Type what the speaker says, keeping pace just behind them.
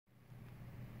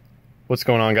What's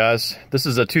going on, guys? This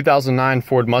is a 2009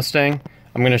 Ford Mustang.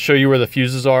 I'm going to show you where the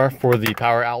fuses are for the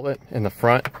power outlet in the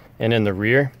front and in the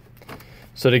rear.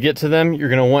 So to get to them, you're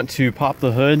going to want to pop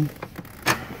the hood.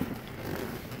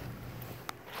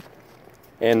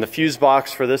 And the fuse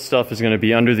box for this stuff is going to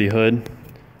be under the hood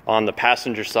on the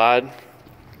passenger side.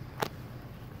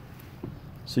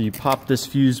 So you pop this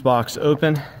fuse box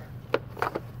open.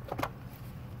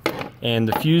 And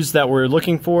the fuse that we're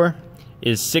looking for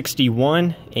is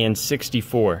 61 and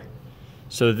 64.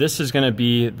 So this is going to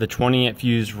be the 20 amp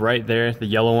fuse right there, the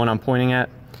yellow one I'm pointing at.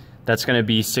 That's going to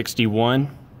be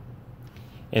 61.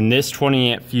 And this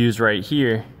 20 amp fuse right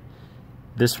here,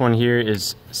 this one here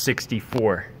is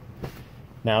 64.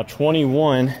 Now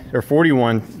 61 or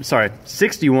 41, sorry,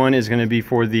 61 is going to be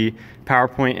for the power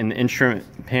point and the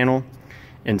instrument panel,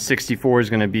 and 64 is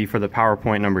going to be for the power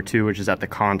point number 2, which is at the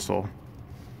console.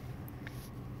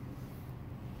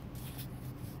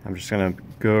 I'm just going to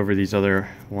go over these other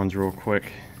ones real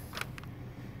quick.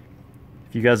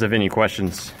 If you guys have any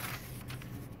questions,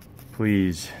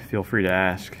 please feel free to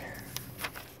ask.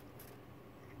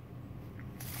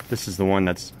 This is the one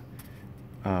that's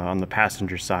on the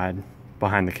passenger side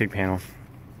behind the kick panel.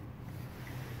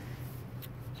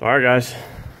 So, alright guys,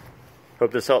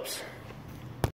 hope this helps.